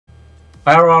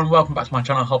Hi everyone, welcome back to my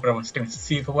channel. I hope everyone's doing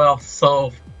super well.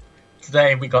 So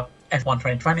today we got F1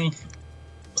 2020.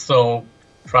 So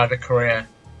driver career,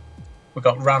 we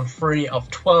got round 3 of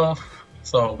 12.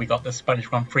 So we got the Spanish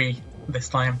Grand Prix this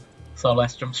time. So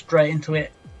let's jump straight into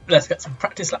it. Let's get some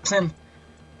practice laps in.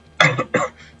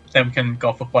 Then we can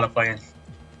go for qualifying.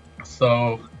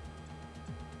 So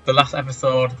the last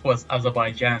episode was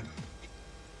Azerbaijan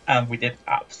and we did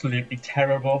absolutely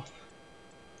terrible.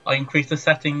 I increased the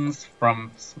settings from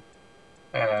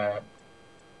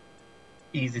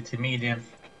easy to medium.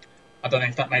 I don't know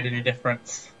if that made any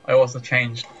difference. I also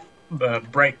changed the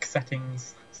brake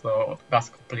settings, so that's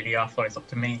completely off, so it's up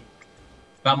to me.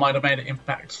 That might have made an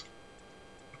impact,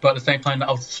 but at the same time that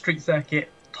was a street circuit,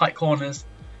 tight corners.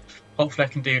 Hopefully I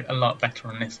can do a lot better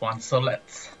on this one. So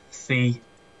let's see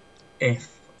if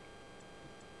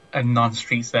a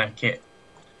non-street circuit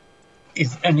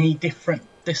is any different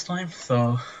this time.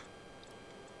 So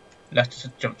let's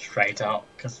just jump straight out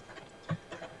because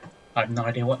I have no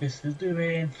idea what this is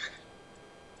doing.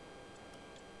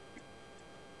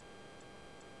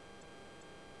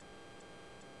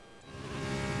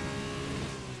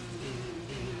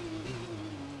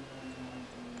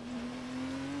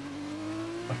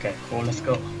 Okay, cool, let's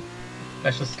go.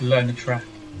 Let's just learn the track.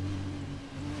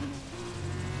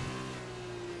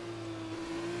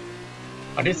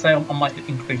 I did say I might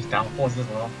increase downforce as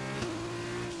well,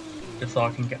 just so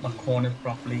I can get my corners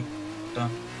properly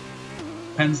done.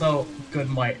 Depends how good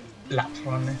my laps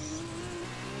are on this.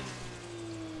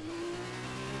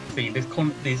 See, these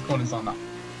corners aren't that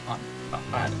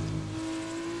bad.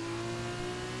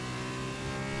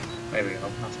 There we go,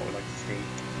 that's what we like to see.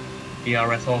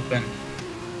 DRS open.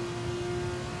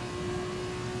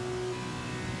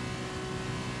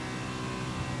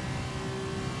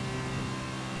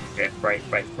 Okay, brake.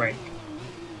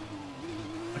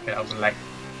 Okay, that was late.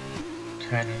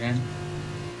 Turning in.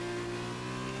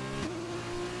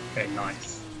 Okay,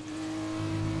 nice.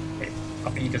 Okay, I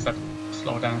think you just have to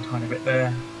slow down a tiny bit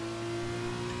there.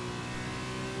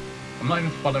 I'm not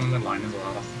even following the line as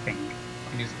well, that's the thing.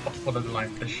 I just follow the line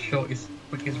for the shortest,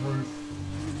 quickest route.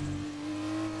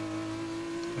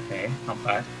 Okay, not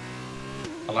bad.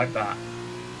 I like that.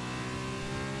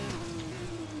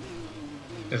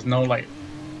 There's no like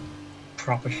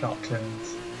proper sharp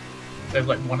turns. There's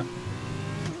like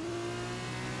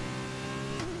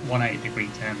 180-degree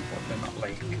turns, but they're not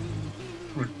like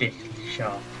ridiculously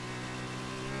sharp.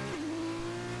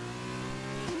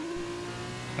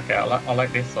 Okay, I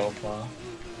like this so far.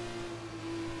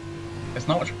 There's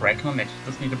not much braking on this, you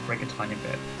just need to brake a tiny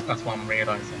bit. That's what I'm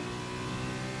realising.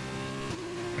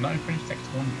 We're not even finished sector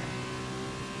 1 yet.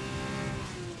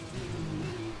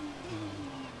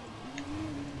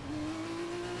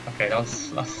 Okay,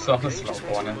 that's a slow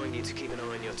corner.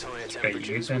 Straight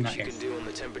U-turn, that is. Do on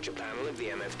the temperature panel of the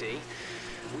MFD.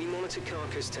 We monitor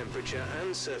carcass temperature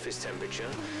and surface temperature,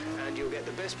 and you'll get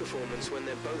the best performance when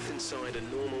they're both inside a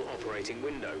normal operating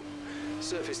window.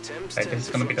 Surface temps tend to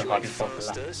fluctuate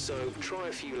faster, so try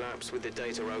a few laps with the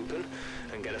data open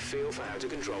and get a feel for how to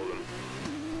control them.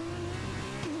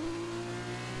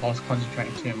 I was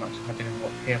concentrating too much, I didn't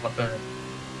hear what guy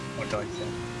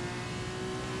said.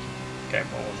 Okay,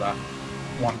 what was that?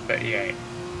 138.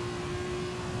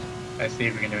 Let's see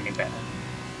if we can do any better.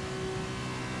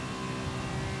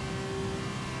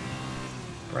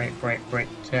 Brake,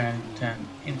 turn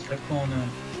into the corner.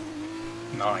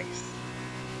 Nice.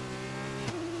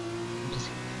 Just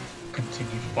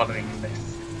continue following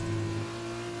this.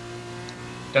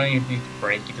 Don't even need to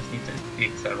brake, you just need to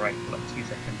deaccelerate for like 2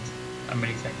 seconds, a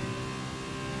millisecond.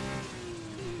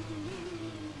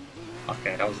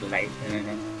 Okay, that was late, isn't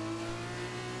it?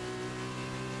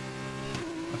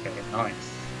 Okay, nice.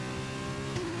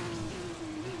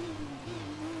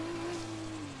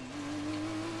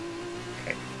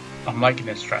 Okay, I'm liking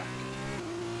this track.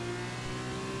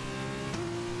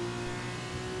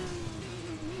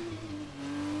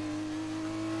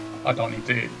 I don't need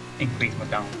to increase my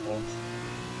downforce.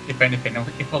 If anything,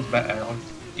 if it was better, I would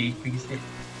decrease it.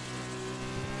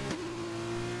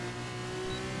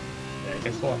 Yeah,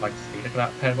 this is what I like to see. Look at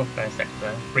that parallel first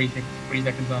sector. 3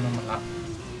 seconds on my lap.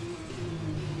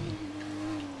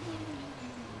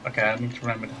 Okay, I need to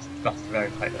remember that's very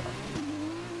tight there.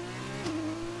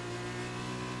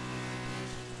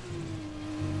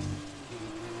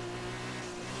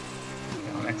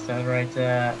 Okay, on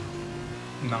accelerator.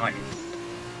 Nice.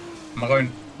 Am I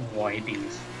going wide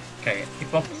these? Okay,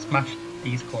 if I smash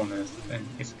these corners, then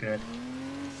it's good.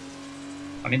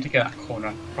 I need to get that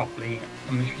corner properly.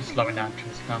 I'm literally slowing down to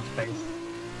a calm space.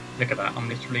 Look at that, I'm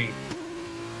literally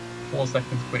 4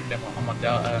 seconds quicker on my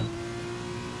delta.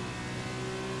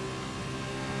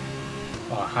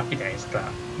 Oh, happy days for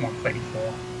that.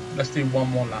 134. Let's do one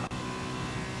more lap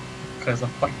because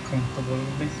I'm quite comfortable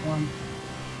with this one.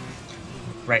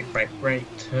 Brake, brake, brake,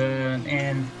 turn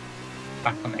in,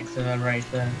 back on the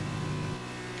accelerator.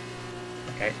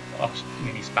 Okay, oh,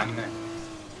 nearly span there.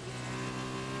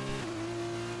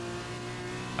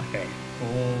 Okay,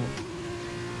 cool.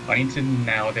 I need to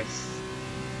nail this.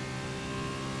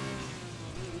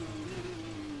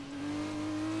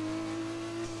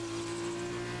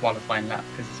 Qualifying lap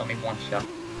because it's only one shot.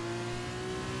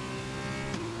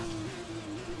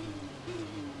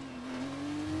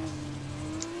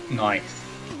 Nice.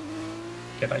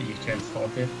 Get that U-turn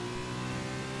sorted.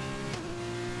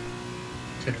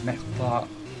 To the next part.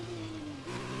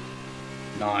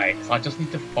 Nice. I just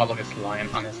need to follow this line,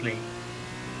 honestly.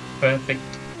 Perfect.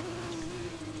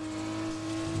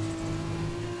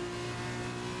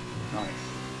 Nice.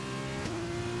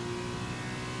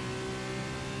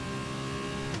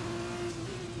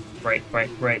 Brake,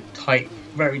 brake, brake. Tight,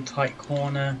 very tight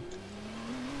corner.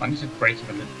 I need to brake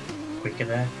a little quicker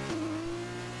there.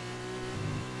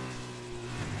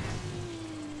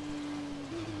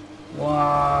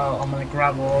 Wow, I'm gonna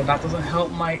gravel. That doesn't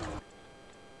help my...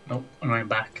 Nope, I'm going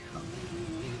back.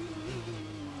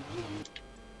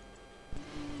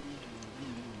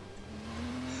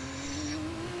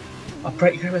 I'll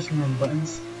break through with some run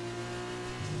buttons.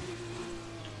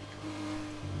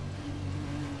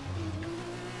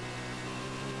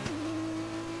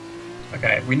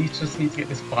 Okay, we just need to get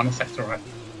this final sector right.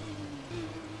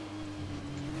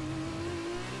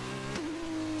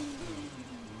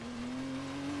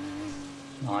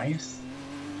 Nice.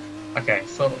 Okay,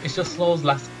 so it's just those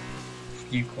last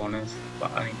few corners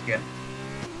that I need to get.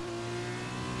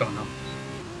 Don't know.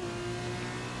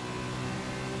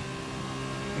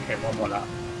 Okay, one more lap.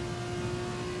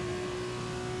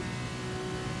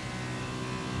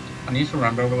 I need to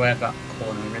remember where that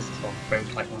corner is, so very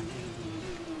tight one.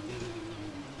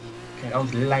 Okay, that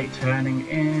was late turning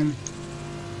in.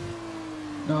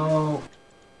 No.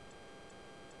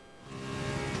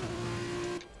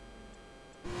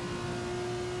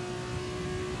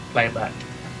 Playback.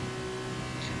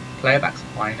 Playback's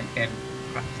fine in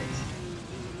practice.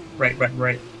 Brake, brake,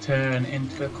 brake, turn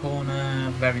into the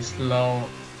corner, very slow.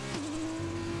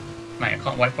 Mate, I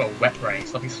can't wait for a wet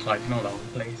race, I'll be sliding all over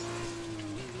the place.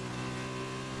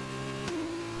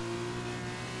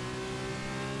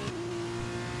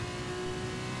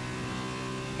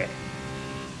 Okay.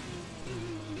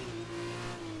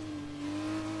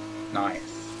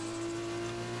 Nice.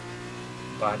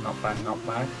 Bad, not bad, not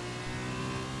bad.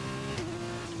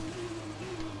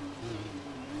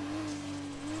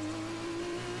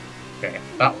 Okay,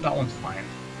 that one's fine.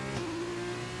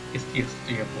 It's just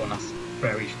the other one that's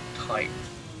very tight.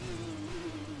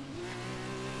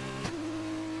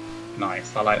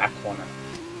 Nice, I like that corner.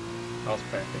 That was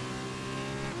perfect.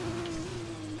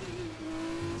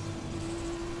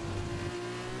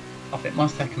 I think my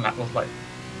second lap was like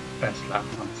first lap,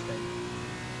 honestly.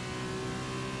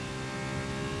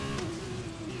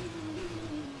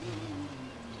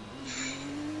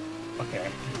 Okay.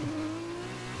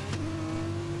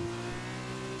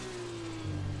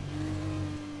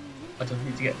 I just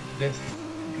need to get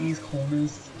these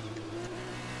corners.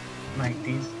 Mate,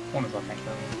 these corners are next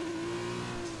level.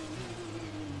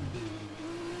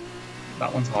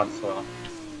 That one's hard as well.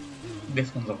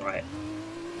 This one's alright.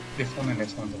 This one and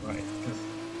this one's alright. Just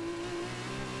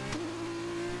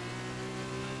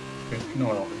drifting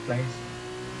all over the place.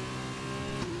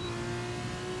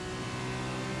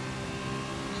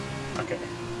 Okay.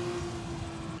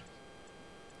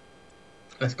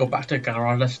 Let's go back to the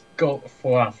garage. Let's go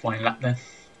for our final lap then.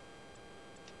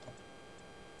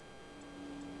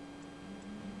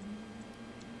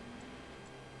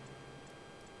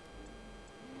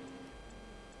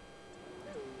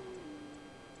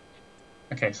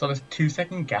 Okay, so there's a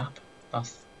 2-second gap.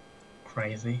 That's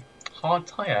crazy. Hard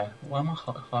tire. What am I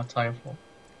hard tire for?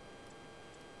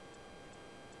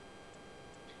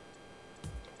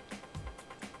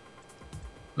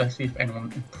 Let's see if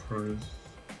anyone improves.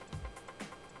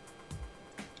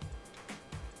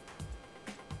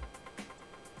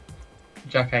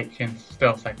 Jack Aitken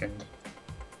still second.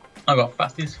 I got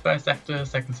fastest first sector,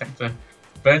 second sector,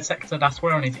 third sector. That's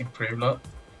where I need to improve. Look,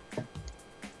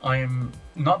 I'm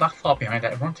not that far behind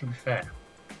everyone, to be fair.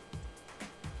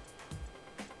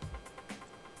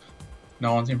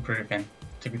 No one's improving,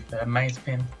 to be fair.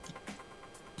 Mazepin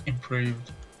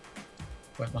improved.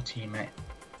 Where's my teammate?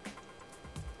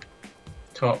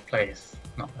 12th place,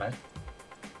 not bad.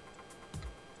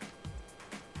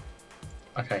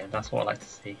 Okay, that's what I like to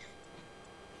see.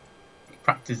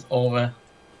 Practice over.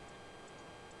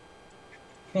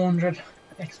 400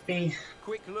 XP.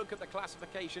 Quick look at the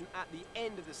classification at the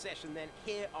end of the session, then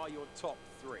here are your top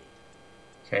 3.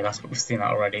 Okay, that's what we've seen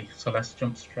already. So let's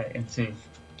jump straight into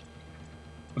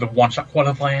the one-shot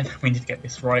qualifying. We need to get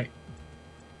this right.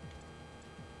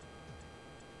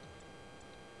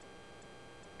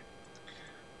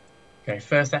 Okay,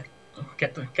 first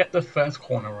get the first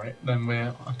corner right, then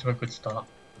we're onto a good start.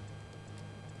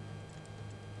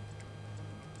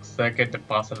 Circuit de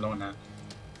Barcelona.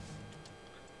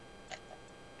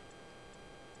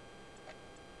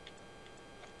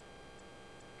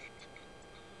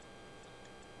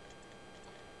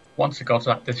 Want to go to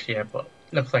that this year, but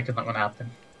looks like it's not going to happen.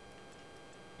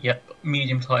 Yep,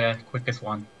 medium tyre, quickest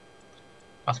one.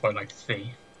 That's what I'd like to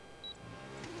see.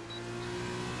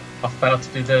 I failed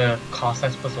to do the car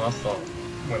setup as well, so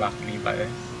we'll have to leave like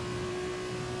this.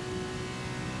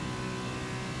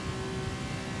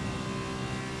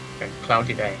 Okay,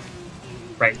 cloudy day.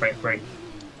 Brake, brake, brake.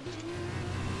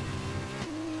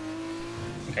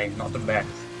 Okay, not the best,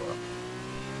 but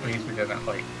at least we didn't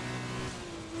like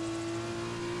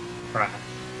crash.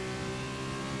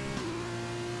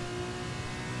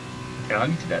 Okay, I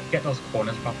need to get those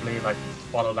corners properly, like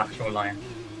follow the actual line.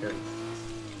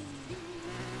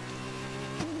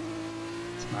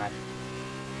 It's mad.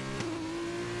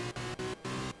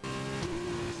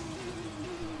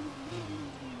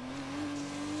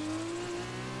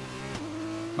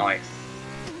 Nice.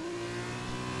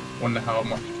 Wonder how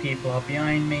much people are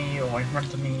behind me or in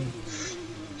front of me.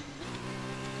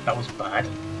 That was bad.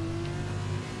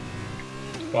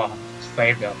 Well,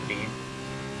 saved it, I believe.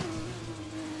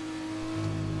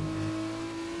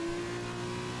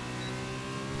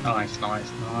 Nice, nice,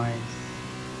 nice.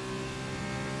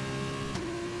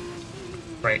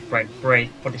 Brake, brake, brake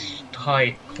for this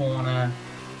tight corner.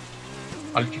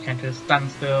 I'll let you come to a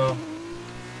standstill.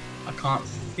 I can't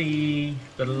see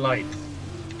the light.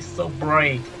 It's so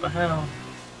bright. What the hell?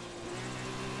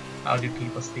 How do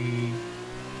people see?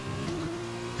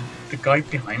 The guy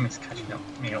behind me is catching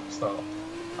me up, so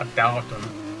I doubt I've done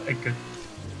a good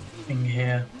thing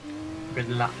here. A good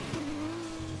lap.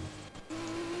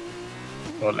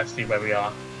 Well, let's see where we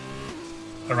are.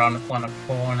 Around the final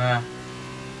corner,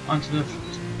 onto the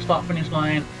start finish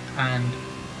line, and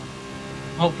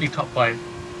hopefully top 5.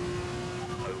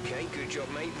 Okay, good job,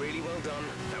 mate. Really well done.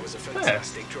 That was a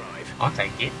fantastic drive. I'll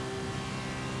take it.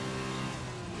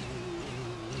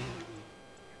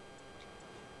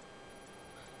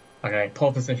 Okay,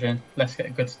 pole position. Let's get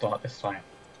a good start this time.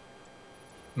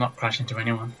 Not crash into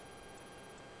anyone.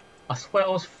 I swear I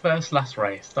was first last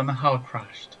race. Don't know how I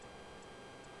crashed.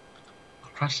 I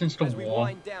crashed into the As we wall.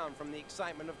 wind down from the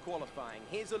excitement of qualifying,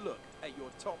 here's a look at your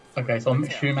top 3. Okay, so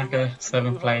Mick Schumacher,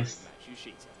 7th place.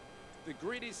 The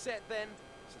grid is set then.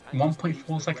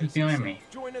 1.4 seconds behind me.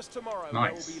 Join us tomorrow.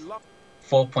 Nice.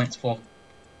 4 points for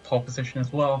pole position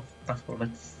as well. That's what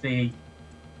let's see.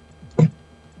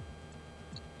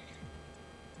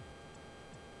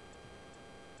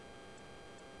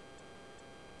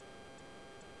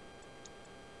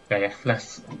 Okay,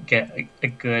 let's get a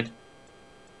good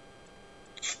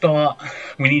start.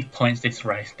 We need points this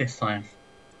race, this time.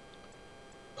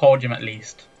 Podium at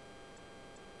least.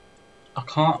 I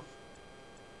can't.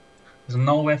 There's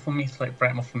nowhere for me to like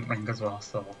break my front ring as well,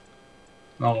 so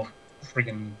no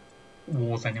friggin'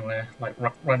 walls anywhere, like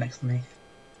right next to me.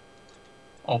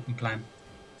 Open plan.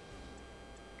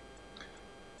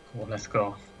 Cool, let's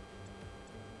go.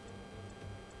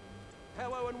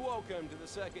 Hello and welcome to the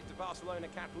Circuit de Barcelona,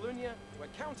 Catalunya. We're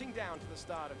counting down to the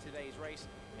start of today's race,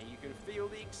 and you can feel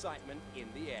the excitement in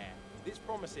the air. This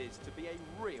promises to be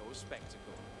a real spectacle.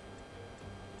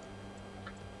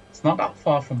 It's not that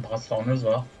far from Barcelona as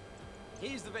well.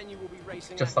 Here's the venue we'll be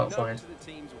racing just at, outside. known to the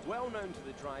teams, well known to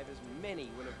the drivers,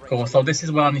 many will have raced. Cool, so this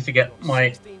is where I need to get my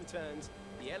 16 turns,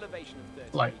 the elevation of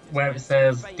 30 like meters, where it and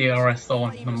says famous DRS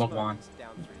zone famous number 1, moments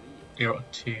down through the years.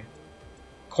 02.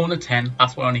 Corner 10,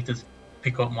 that's where I need to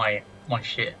pick up my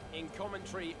shit. In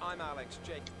commentary, I'm Alex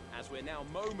J. As we're now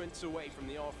moments away from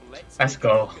the off, let's Let's take a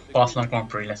go. look at the Barcelona grid. Grand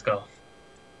Prix, let's go.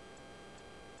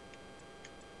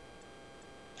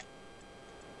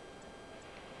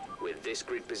 With this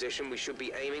grid position, we should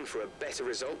be aiming for a better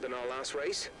result than our last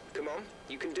race. Come on,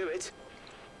 you can do it.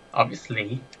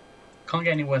 Obviously, can't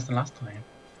get any worse than last time.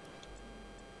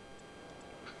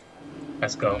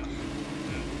 Let's go.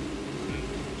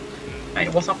 Hey,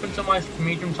 what's happened to my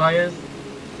medium tyres?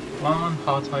 Come on,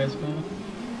 hard tyres first.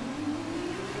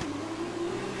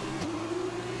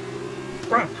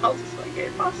 Bro, how's this like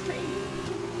getting past me?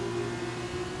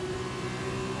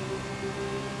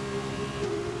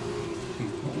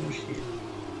 Oh shit.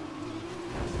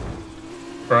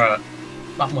 Bruh,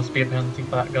 that must be a penalty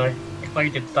for that guy. If I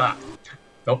did that,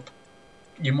 Nope.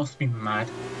 You must be mad.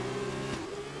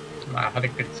 I had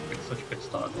such a good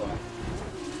start as well.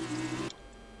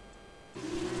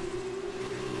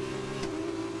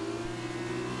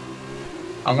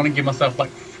 I'm gonna give myself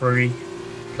like 3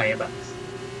 playbacks.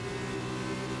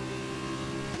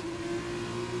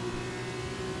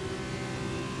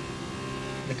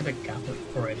 Look at the gap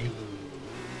already.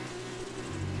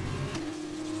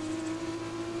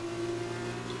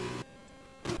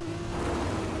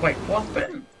 Wait, what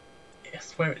happened? I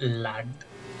swear it lagged.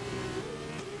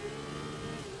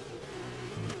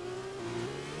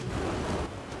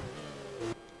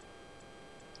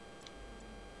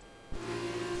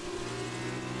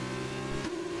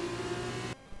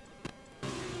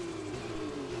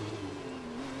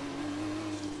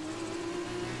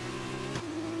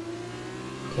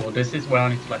 Cool, this is where I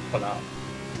need to like pull out.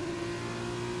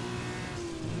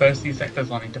 First few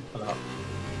sectors I need to pull out.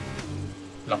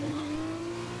 Level.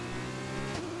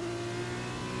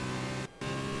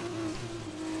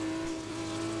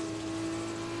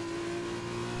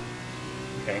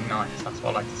 Okay, nice, that's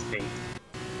what I like to see.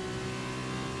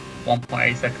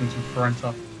 1.8 seconds in front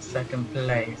of second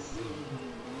place.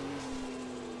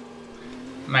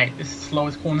 Mate, this is the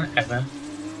slowest corner ever.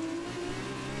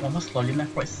 Why am I slowly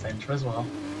left, right, centre as well?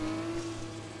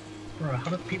 Bro,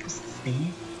 how do people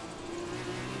see?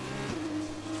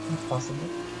 Impossible.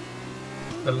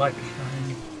 The light is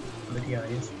shining bloody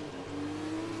eyes.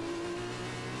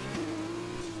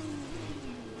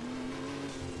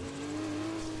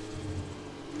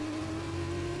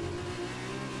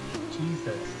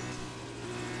 Jesus.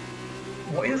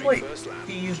 What is like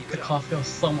the car feels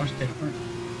so much different.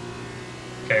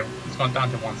 Okay, it's gone down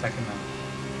to 1 second now.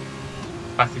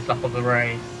 Fastest lap of the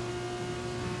race.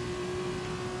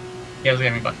 He hasn't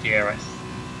even got DRS.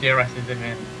 DRS is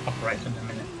even operating in a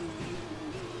minute.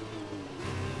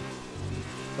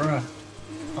 Bruh,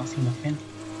 can't see nothing.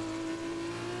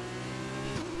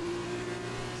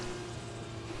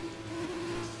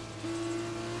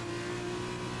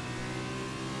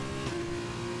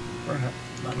 Bruh,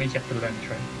 that means you have to learn the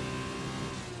train.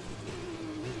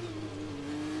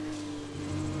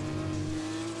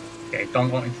 Okay, don't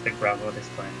go into the gravel this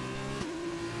time.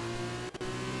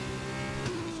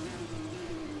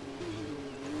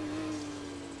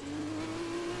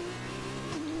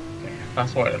 Okay,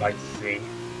 that's what I'd like to see.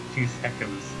 2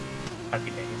 seconds.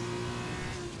 Happy days.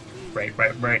 Brake,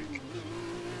 brake, brake.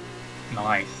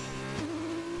 Nice.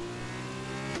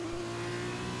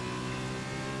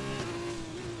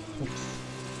 Oops.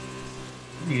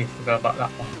 Needed to forget about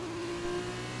that one.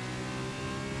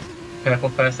 Purple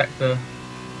first sector.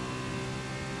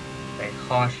 Okay,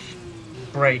 harsh.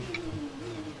 Brake.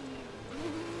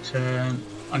 Turn.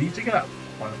 I need to get that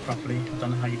one properly. I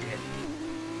don't know how you did.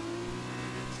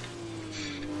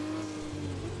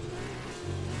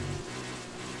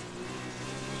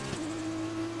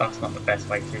 That's not the best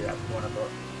way to do that for one, but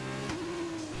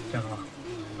don't know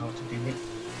how to do it.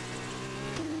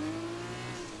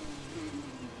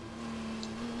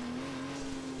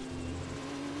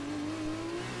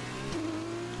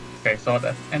 Okay, so at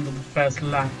the end of the first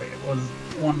lap, it was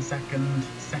 1 second,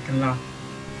 second lap,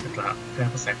 good lap,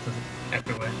 purple sectors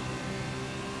everywhere.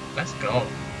 Let's go.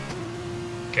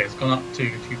 Okay, it's gone up to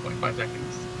 2.5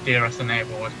 seconds. DRS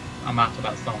enabled, I'm out of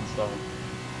that zone, so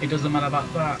it doesn't matter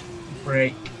about that.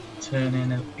 Brake, turn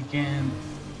in again.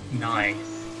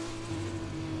 Nice.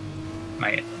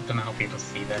 Mate, I don't know how people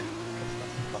see that, because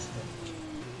that's impossible.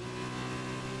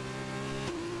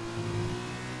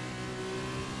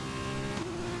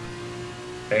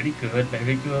 Very good,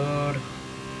 very good.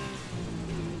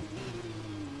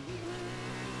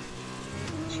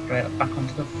 Straight up back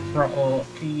onto the throttle,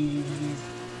 please.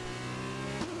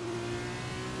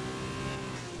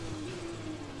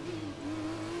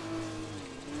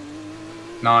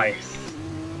 Nice.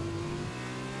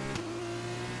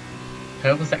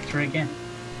 Purple sector again.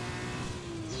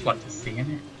 Just like to see in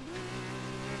it.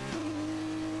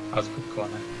 That was a good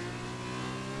corner.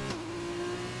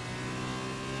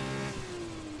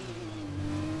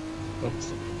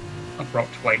 Oops. I've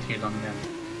rocked way too long then.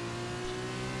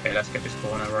 Okay, let's get this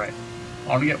corner right.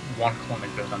 I only get 1 corner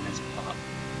good on this part.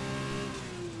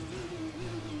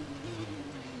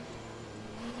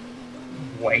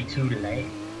 Way too late.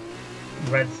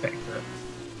 Red sector.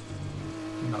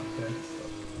 Not good,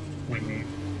 but we move.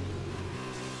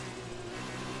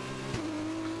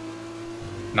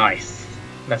 Nice.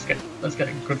 Let's get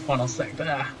a good final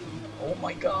sector. Oh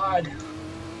my god.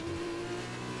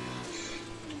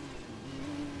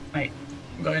 Mate,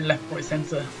 I'm going left, right,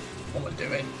 centre. What am I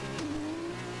doing?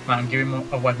 Man, I'm giving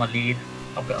away my lead.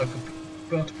 I've got a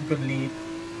good lead.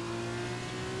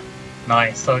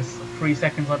 Nice. So it's 3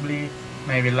 seconds, I believe,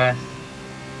 maybe less.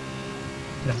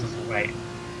 Let's just wait.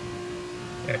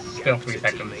 Yeah, it's still 3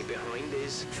 seconds. Teammate behind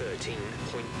is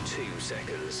 13.2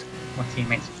 seconds. My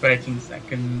teammate's 13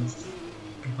 seconds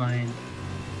behind.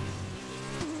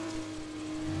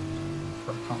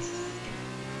 I can't see.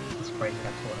 That's crazy,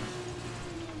 that's what.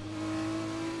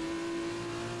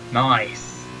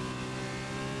 Nice!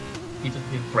 He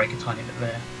just did break a tiny bit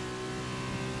there.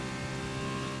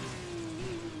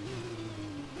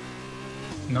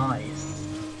 Nice.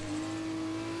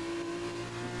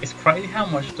 It's crazy how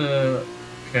much the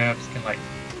curves can like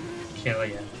kill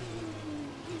you.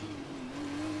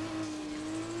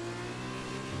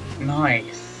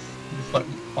 Nice. It's like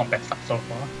my best lap so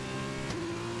far.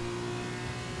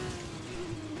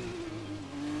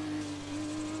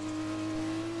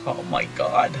 Oh my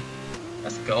god.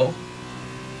 Let's go.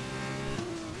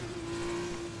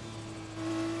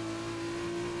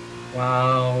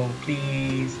 Wow,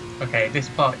 please. Okay, this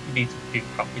part you need to do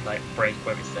properly, like break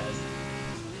where it says.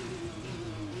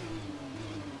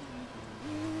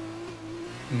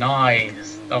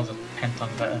 Nice. That was a 10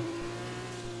 times better.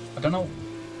 I don't know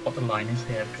what the line is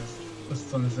here because the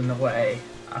sun is in the way.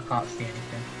 I can't see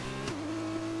anything.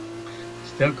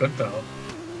 Still good though.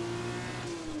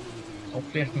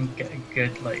 Hopefully I can get a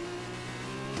good like.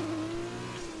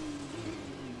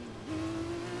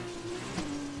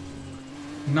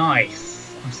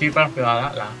 Nice. I'm super happy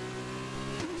about that lap.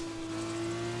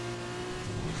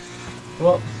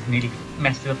 Whoops, nearly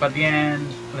messed it up at the end.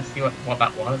 Let's see what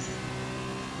that was.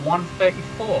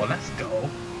 134, let's go.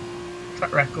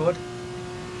 Track record.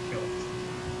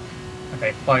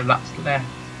 Okay, 5 laps left.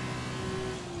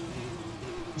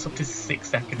 It's up to 6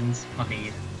 seconds I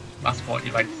need. That's what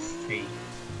you like to see.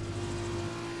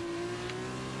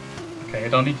 Okay, I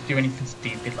don't need to do anything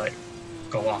stupid like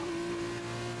go off.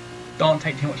 Don't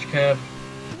take too much curve.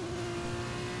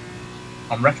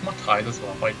 I'm wrecking my tyres as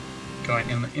well by going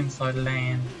in the inside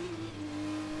lane.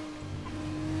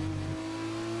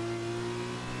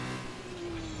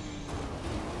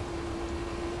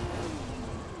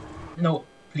 No,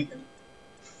 please.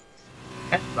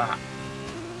 F that.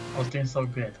 I was doing so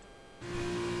good.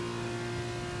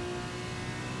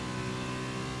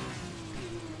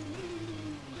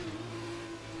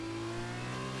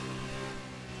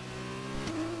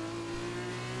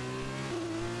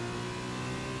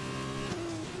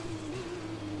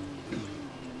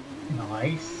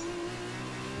 Nice.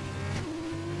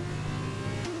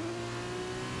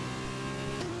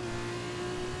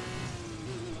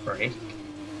 Break.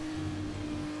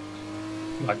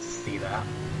 Like to see that.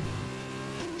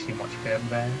 Too much curve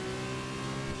there.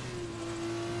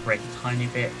 Break a tiny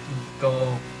bit.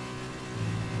 Go.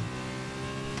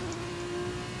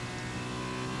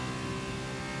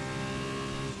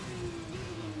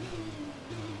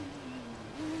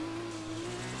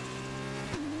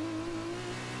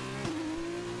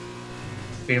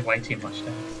 Did way too much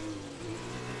there.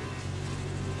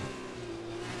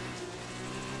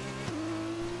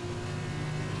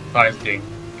 I was doing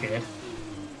good.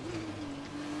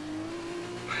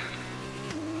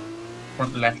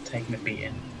 Front left taking a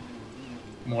beating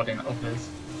more than others.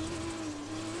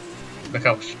 Look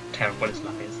how terrible this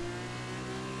lap is.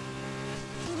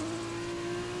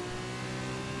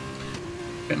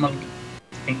 Bit more,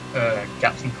 I think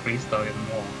gaps increased though even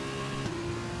more.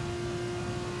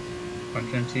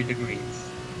 102 degrees.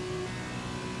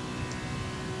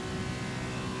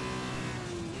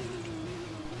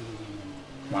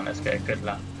 Come on, let's get a good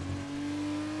lap.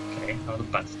 Okay, that was a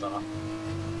bad start.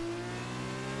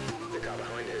 The car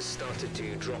behind has started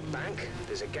to drop back.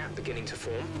 There's a gap beginning to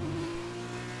form.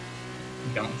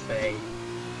 You don't say.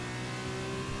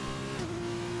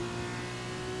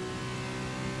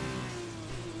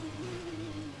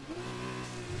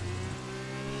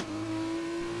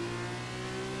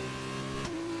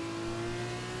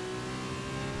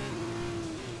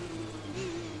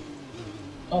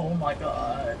 Oh my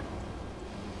god.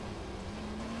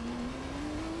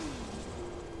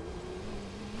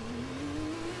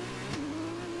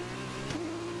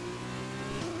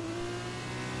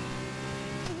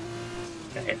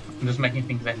 Okay, I'm just making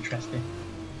things interesting.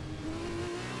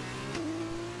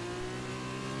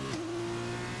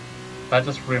 That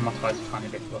just ruined my tyres a tiny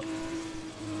bit, but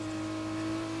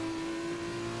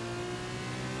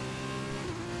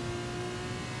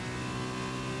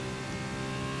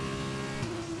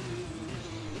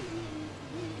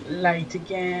late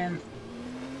again.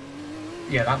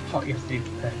 Yeah, that part you have to do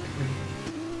perfectly.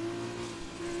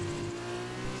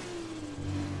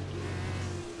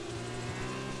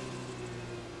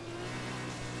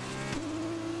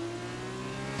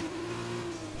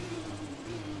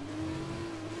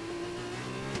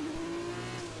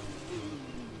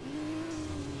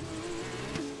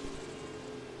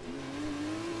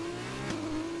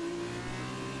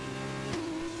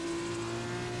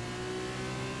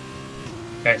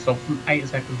 Okay, so from 8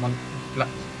 seconds, one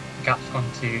gap's gone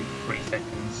to 3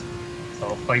 seconds.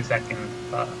 So 5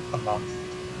 seconds are lost.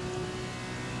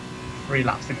 3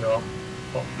 laps to go.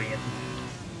 Hopefully,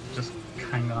 just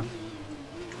hang on.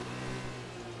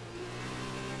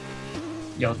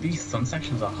 Yo, these sun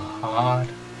sections are hard.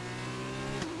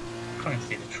 I can't even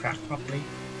see the track properly.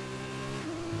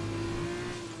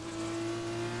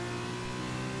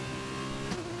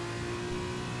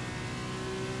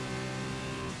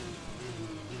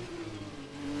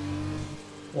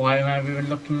 Why am I even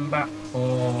looking back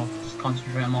for? Just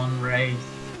concentrating on race.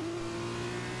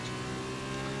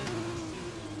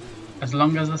 As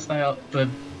long as I stay up the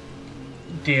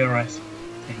DRS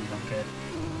things, I'm good.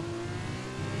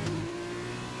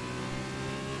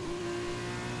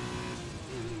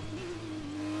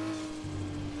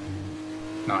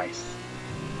 Nice.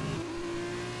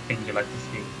 Things you like to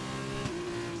see.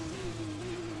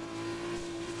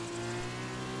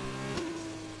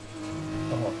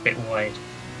 Oh, a bit wide.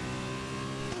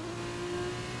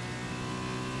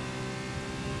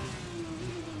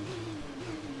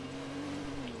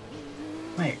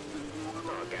 Wait,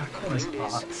 I call this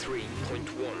part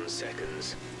 3.1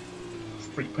 seconds.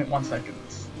 3.1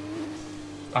 seconds.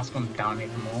 That's gone down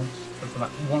even more. Just for that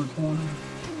one corner.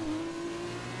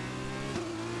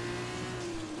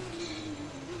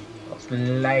 That's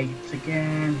late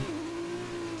again.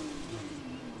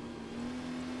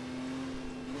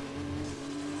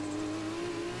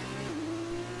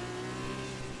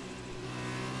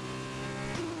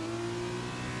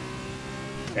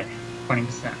 Okay,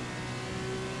 20%.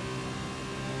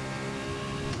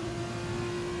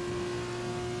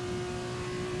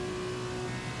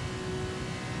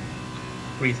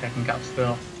 Three-second gap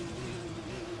still.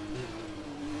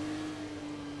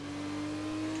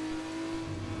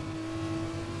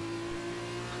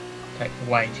 Take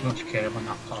way too much curve on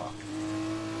that part.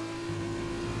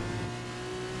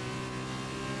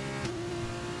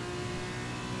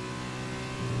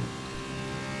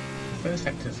 First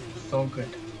sector's so good.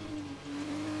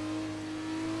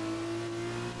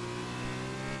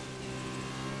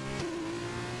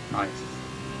 Nice.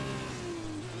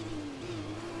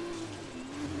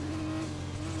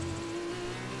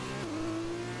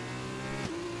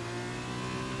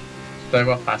 Still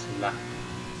got fast as that.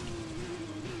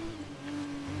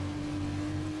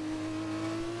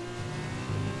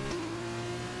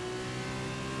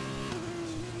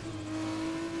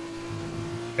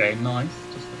 Okay, nice.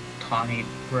 Just a tiny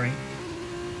break.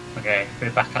 Okay,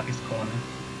 we're back at this corner.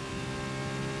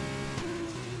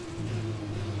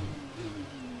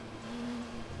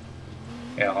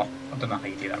 Yeah, I don't know how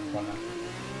you do that corner.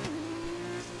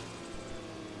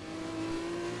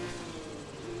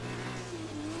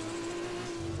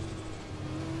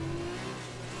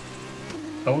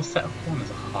 Those set of corners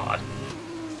are hard.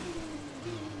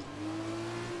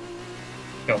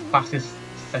 Yo, fastest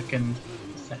second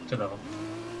sector though.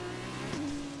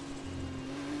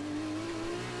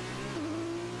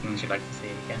 Things you'd like to see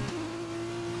again.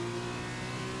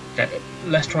 Okay,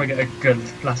 let's try and get a good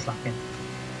last lap in.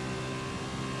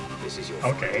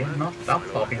 Okay, not that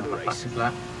far behind my fastest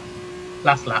lap.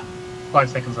 Last lap, 5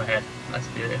 seconds ahead. Let's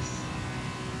do this.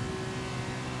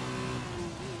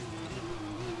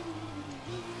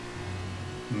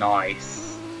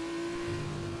 Nice.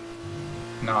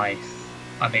 Nice.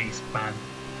 I need to span.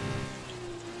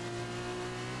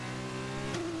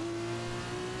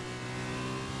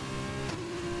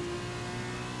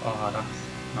 Oh,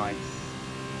 that's nice.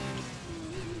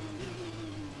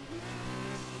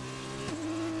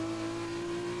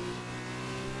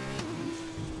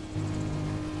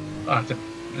 I have to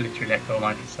literally let go of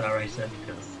my accelerator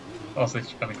because I was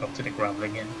literally going to go to the gravel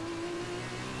again.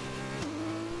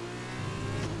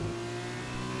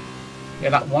 Yeah,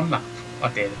 that one lap I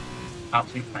did,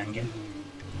 absolute banging.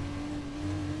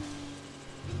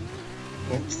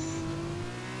 Oops.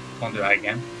 Can't do that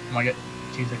again. I might get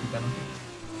 2-second penalty.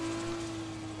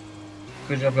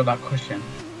 Good job with that cushion.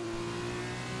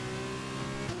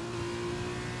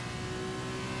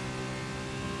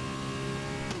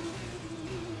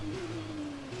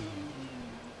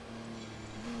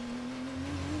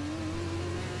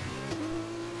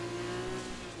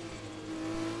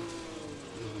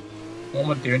 What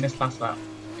am I doing this last lap?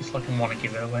 It's like I want to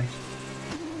give it away.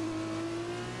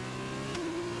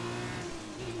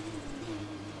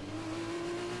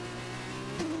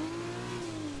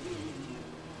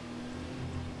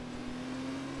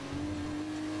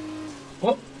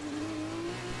 Oh!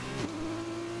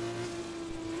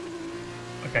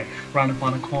 Okay, round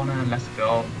upon a corner and let's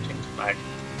go. Change the flag.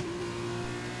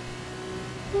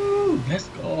 Woo! Let's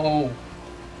go!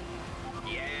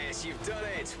 Yes, you've done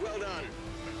it. Well done.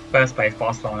 First place,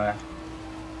 Barcelona.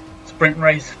 Sprint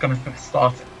race, gonna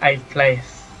start 8th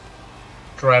place.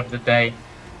 Driver of the day,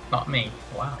 not me.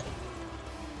 Wow.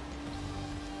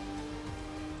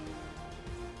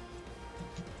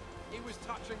 It was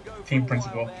touch and go for Team a while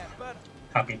principal. there, but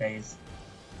Happy days.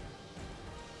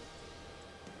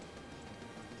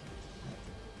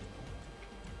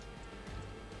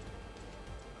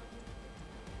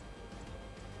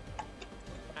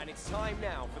 and it's time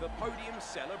now for the podium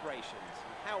celebrations.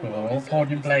 How Oh, well deserved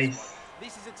podium is place. this one?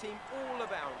 This is a team all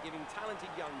about giving talented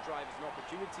young drivers an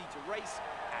opportunity to race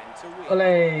and to win.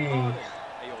 Olé. Arden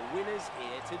are your winners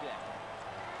here today.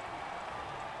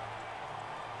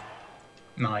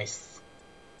 Nice.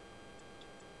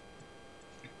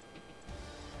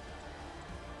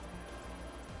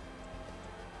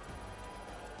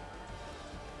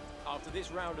 After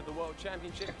this round of the World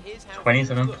Championship, here's how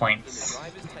 27 things look points. in the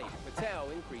drivers' table. Patel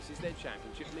increases their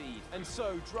championship lead, and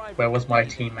so driver Where of was the my day,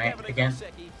 teammate Kevin again?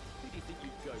 Kosecki, who do you think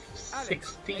you'd go for?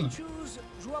 Alex, 16. I choose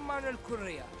Juan Manuel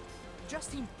Correa.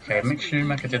 Just Okay, Mick impressed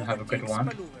Schumacher with didn't have a good overtakes one.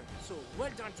 maneuver. So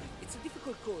well done to you. It's a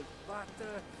difficult call, but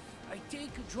I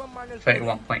take Juan Manuel 31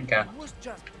 Correa. point gap. He was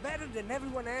just better than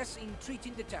everyone else in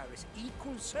treating the tires. He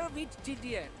conserved it till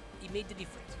the end. He made the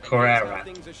difference. Carrera,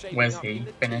 where's he?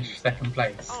 Finished 2nd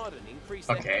place. Arden increased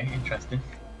their Okay, interesting.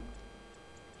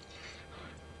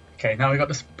 Okay, now we got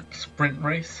the sprint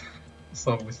race.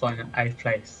 So we're starting in 8th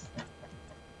place.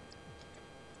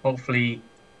 Hopefully,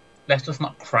 let's just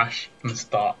not crash from the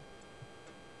start.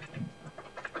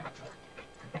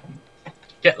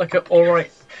 Get like a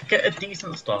alright, get a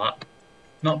decent start.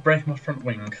 Not break my front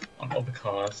wing on other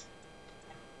cars.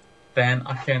 Then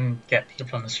I can get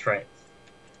people on the straight.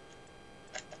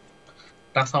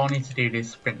 That's how I need to do these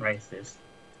sprint races.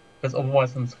 Because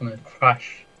otherwise I'm just going to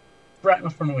crash, break my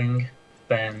front wing,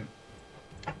 then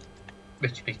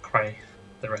literally cry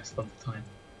the rest of the time.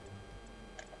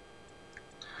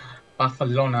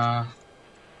 Barcelona.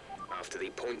 After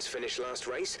the points finish last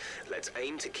race, let's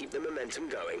aim to keep the momentum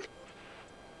going.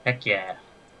 Heck yeah.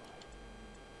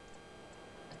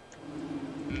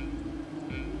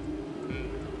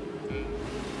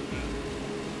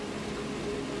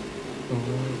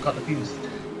 Ooh, got the boost.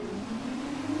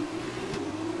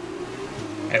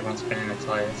 Everyone's spinning their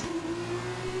tires.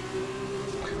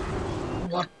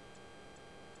 What?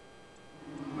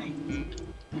 Wait,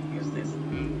 use this.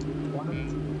 What?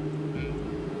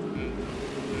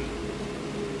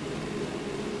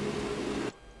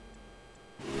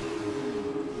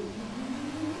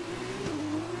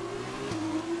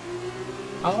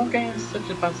 Our game is such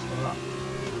a bad start.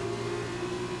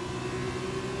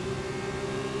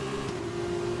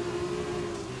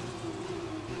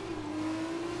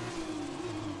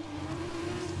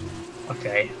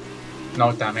 Okay,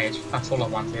 no damage, that's all I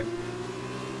wanted.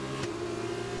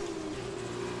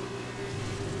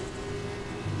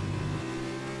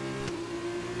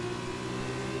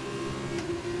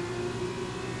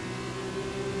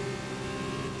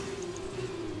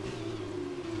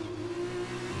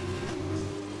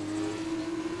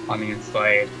 On the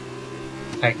inside,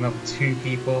 taking up 2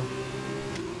 people.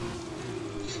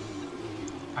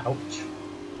 Ouch.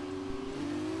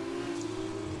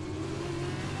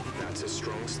 That's a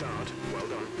strong start. Well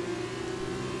done.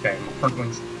 Okay, my front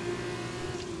wing's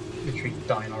literally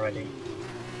dying already.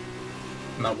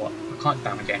 Now what? I can't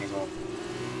damage it anymore.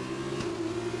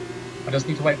 I just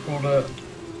need to wait for the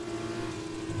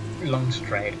long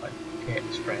straight, like pit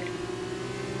straight.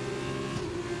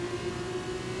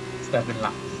 7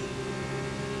 laps.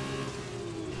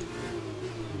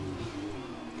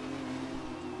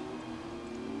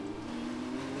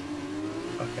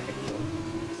 Okay, cool.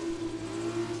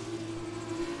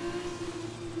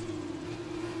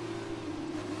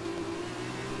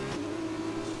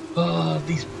 Oh,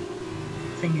 these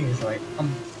thingies, like, I'm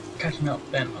catching up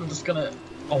then. I'm just gonna.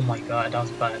 Oh my god, that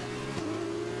was bad.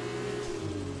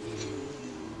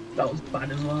 That was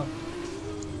bad as well.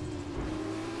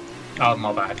 Oh,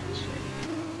 my bad. Shit.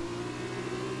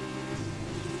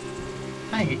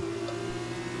 Mate.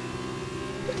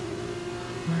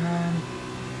 Man.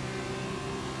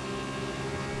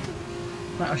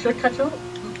 Mate, I should catch up.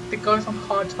 The guys on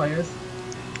hard tyres.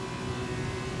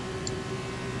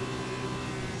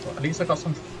 So at least I got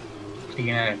some clean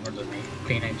air in front of me.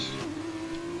 Clean edge.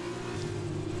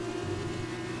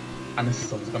 And the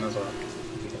sun's gone as well.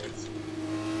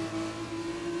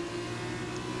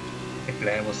 The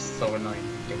glare was so annoying.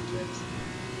 Ridiculous.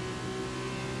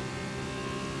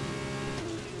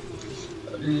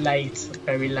 Late,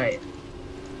 very late.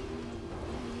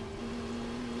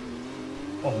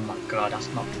 Oh my god, that's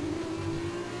not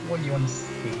what you want to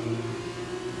see.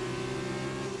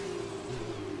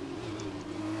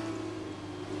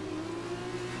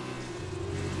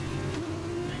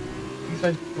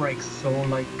 those brakes so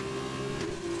like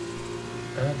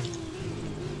early?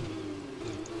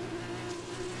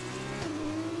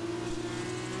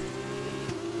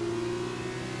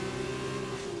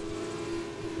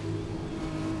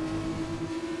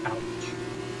 Ouch.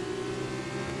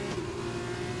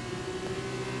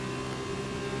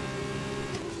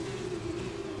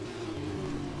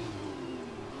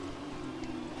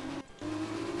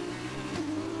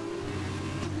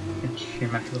 And she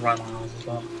meant to the right miles as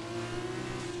well.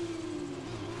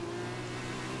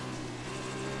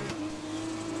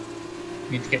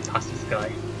 Need to get past this guy.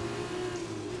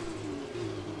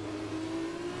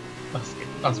 That's good.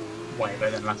 That's way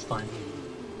better than last time.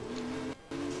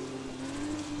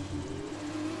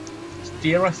 Is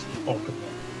DRS open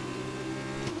yet?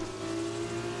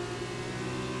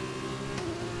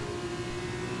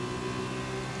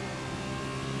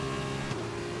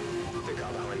 The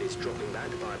car behind is dropping back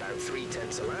by about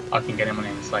 3/10 a lap. I can get him on the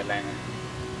inside lane.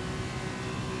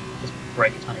 Just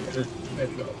brake a tiny bit. There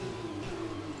we go.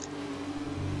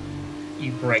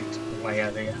 You braked way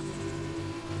earlier.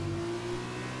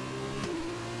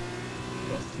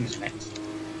 Who's next?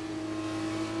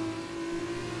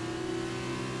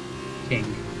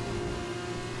 King.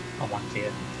 I want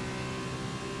you.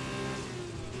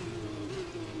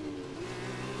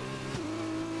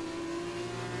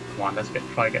 Come on, let's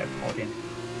try to get a podium.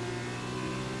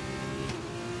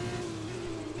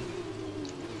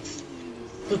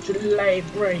 Such a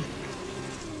late break.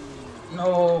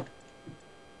 No,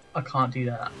 I can't do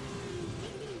that.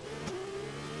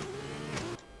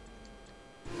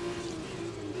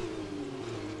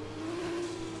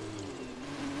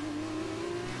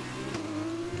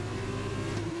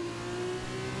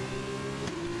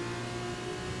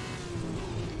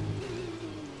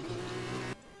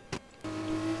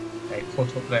 Okay,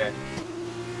 caught up there.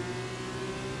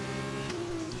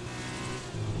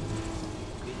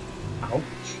 Ouch.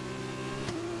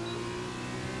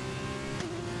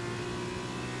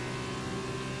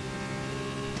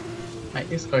 Mate,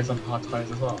 this guy's on hard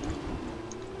tires as well.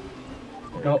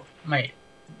 No, mate,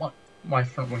 what? My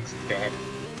front wing's dead.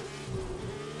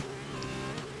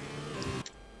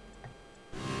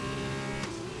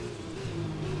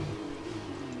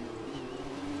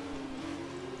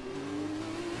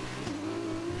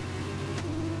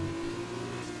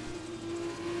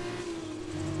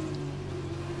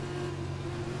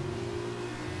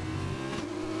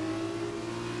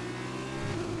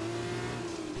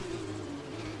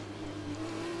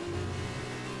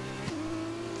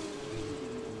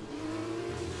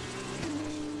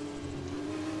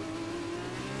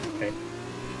 Okay.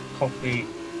 Hopefully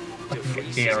I can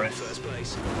get DRS. First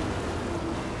place.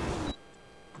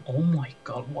 Oh my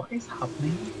god, what is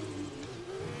happening?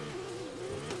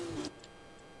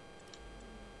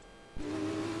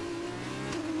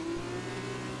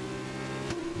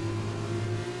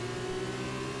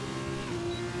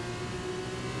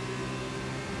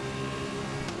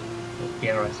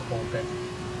 DRS orbit.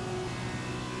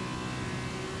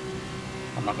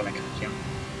 I'm not gonna catch him.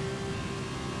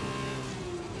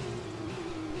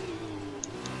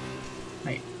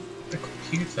 Mate, the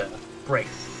computer breaks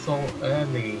so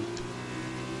early.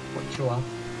 What you are?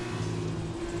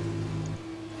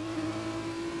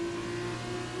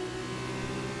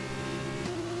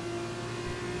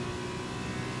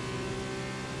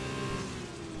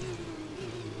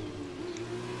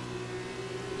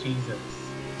 Jesus.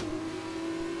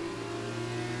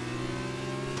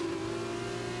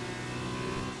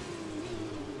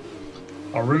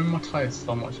 I ruin my tyres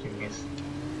so much doing this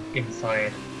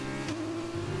inside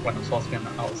when I'm supposed to be on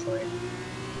the outside.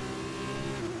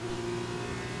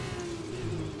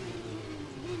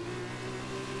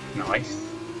 Nice.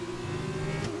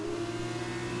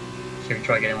 Should we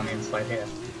try getting on the inside here?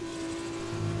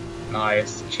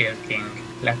 Nice. Cheers, King.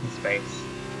 Left in space.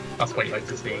 That's what you like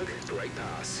to see. Great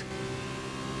pass.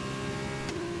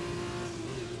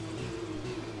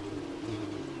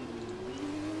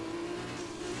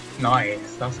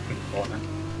 Nice. That's a good corner.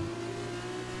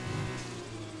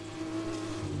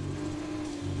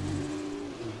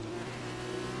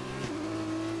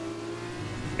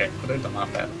 Okay, could have done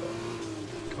that better,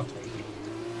 but I'll take it.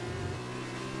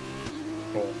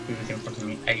 Oh, who was in front of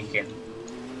me? Again.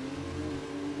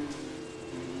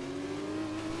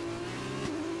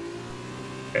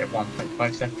 Okay,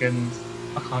 1.5 seconds.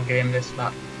 I can't get him this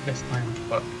lap this time,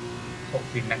 but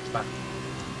hopefully next lap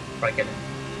try get him.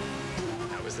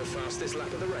 That was the fastest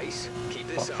lap of the race. Keep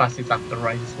this up. Fastest lap of the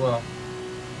race as well.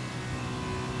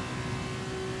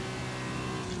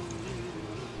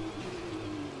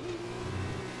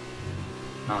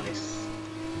 Nice.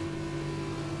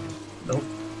 Nope.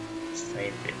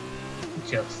 Saved it.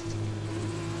 Just.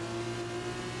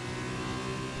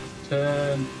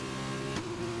 turn.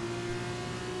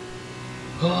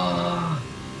 Oh.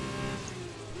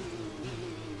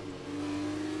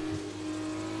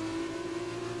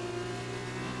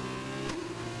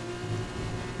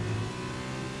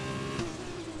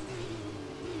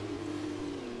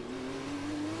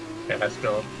 Okay, let's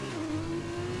go.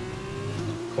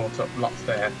 Caught up lots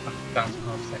there, down to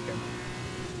half second.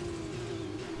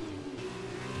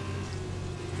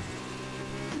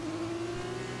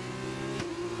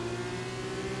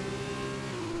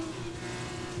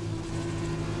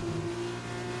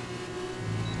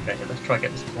 Okay, let's try to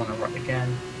get this corner right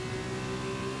again.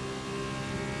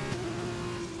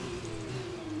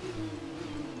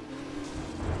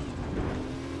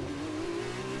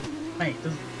 Mate,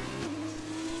 does...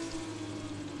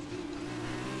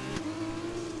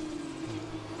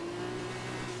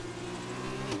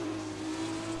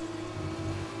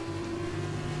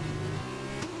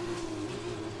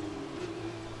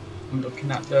 I'm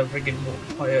looking at the friggin'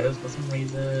 wires for some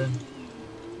reason.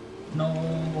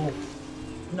 No!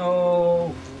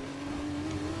 No!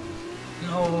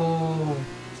 No!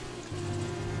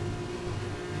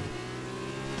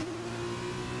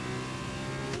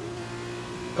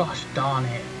 Gosh darn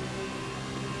it!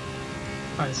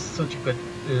 That is such a good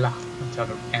laugh until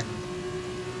the end.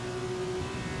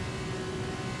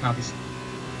 Now this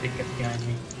big gets behind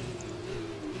me.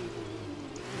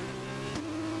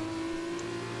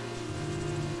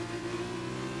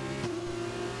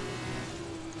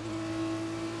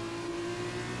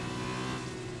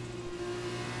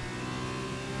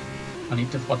 I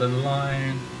need to follow the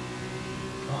line.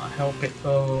 Can't help it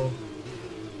though.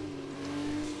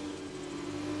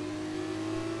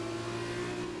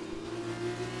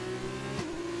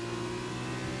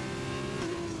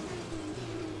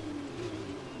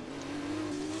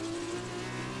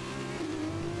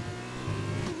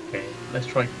 Okay, let's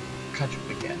try catch up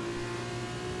again.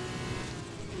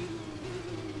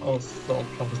 Oh, so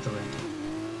close to it.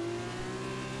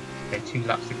 Okay, 2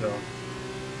 laps to go.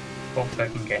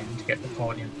 4th game to get the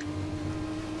podium.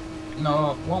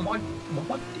 No, what am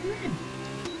I doing?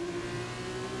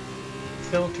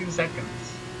 Still 2 seconds.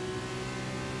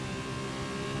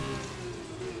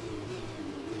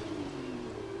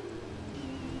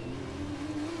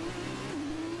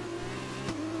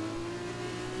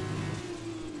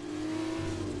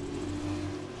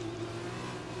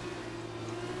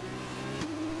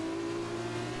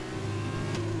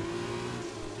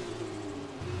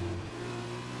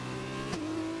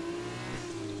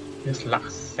 This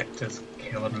last sector's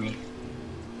killed me.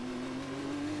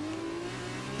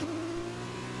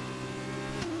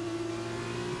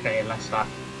 Okay, last lap.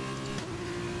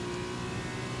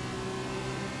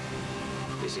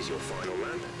 This is your final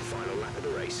lap of the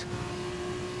race.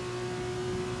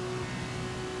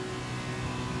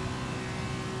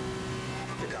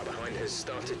 The car behind has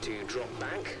started to drop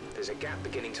back. There's a gap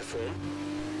beginning to form.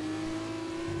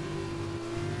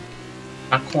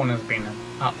 That corner's been an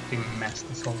absolute mess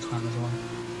this whole time as well.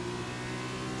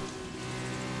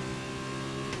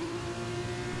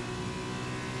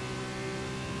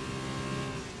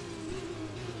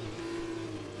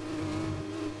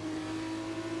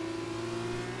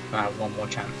 I have one more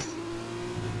chance.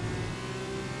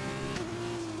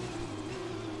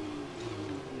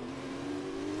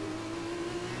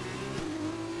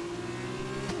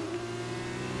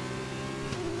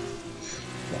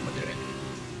 What am I doing?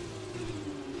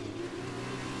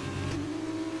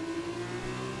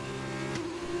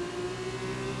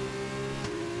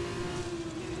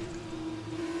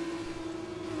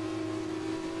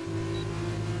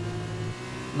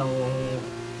 No.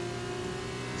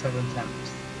 7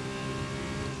 attempts.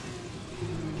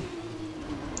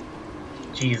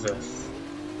 Jesus.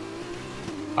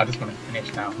 I just want to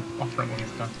finish now. Offering when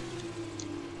he's done.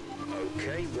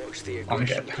 Okay, watch the I'm gonna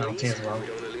get a aggression, penalty please. as well. We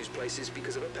don't want to lose places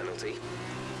because of a penalty.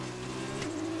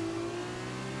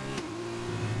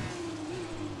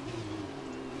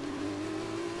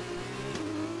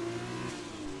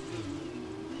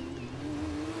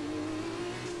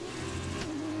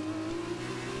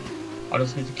 I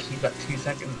just need to keep that 2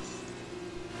 seconds.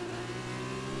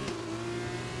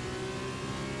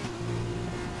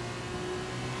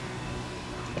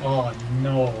 Oh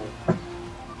no.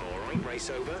 Alright, race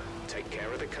over. Take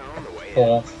care of the car on the way in.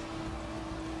 4th.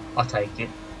 I'll take it.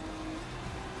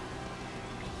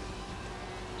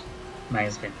 May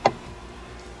has been.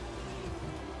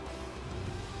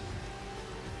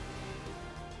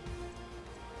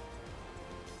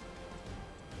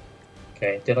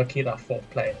 Okay, did I keep that 4th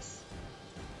place?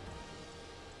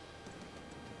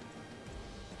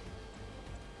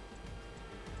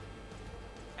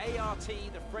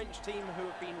 CRT, the French team who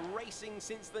have been racing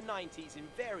since the 90s in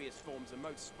various forms of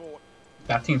motorsport.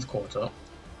 That team's caught up.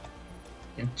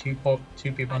 And two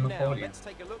people on the now podium. let's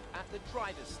take a look at the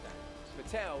driver's stand.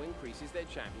 Patel increases their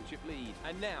championship lead.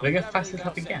 And now, They get fastest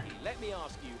lap again. let me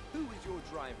ask you, who is your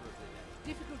driver of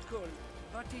the day? Difficult call,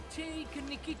 but I take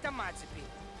Nikita Mazepin.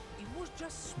 He was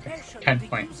just special 10 in the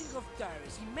points. using of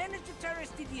tires. He managed the tires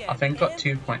to the I end. think got and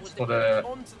 2 points for the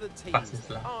Onto the teams. fastest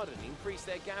lap. Arden increased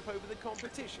their gap over the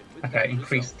competition. With Okay, good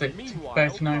increased results. it to Meanwhile,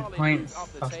 39 Carlin points. moved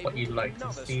up the That's what table you'd with like to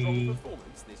another see. strong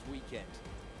performance this weekend.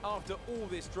 After all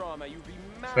this drama, you'll be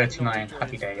mad 39 not to join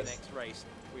happy us for the days. next race.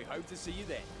 We hope to see you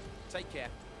then. Take care.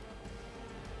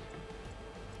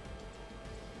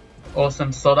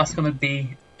 Awesome, so that's going to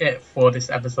be it for this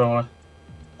episode.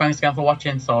 Thanks again for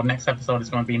watching. So next episode is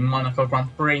going to be Monaco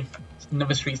Grand Prix. It's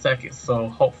another street circuit, so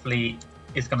hopefully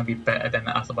it's going to be better than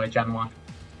the Azerbaijan one.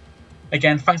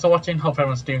 Again, thanks for watching. Hope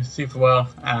everyone's doing super well,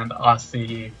 and I'll see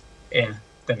you in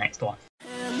the next one.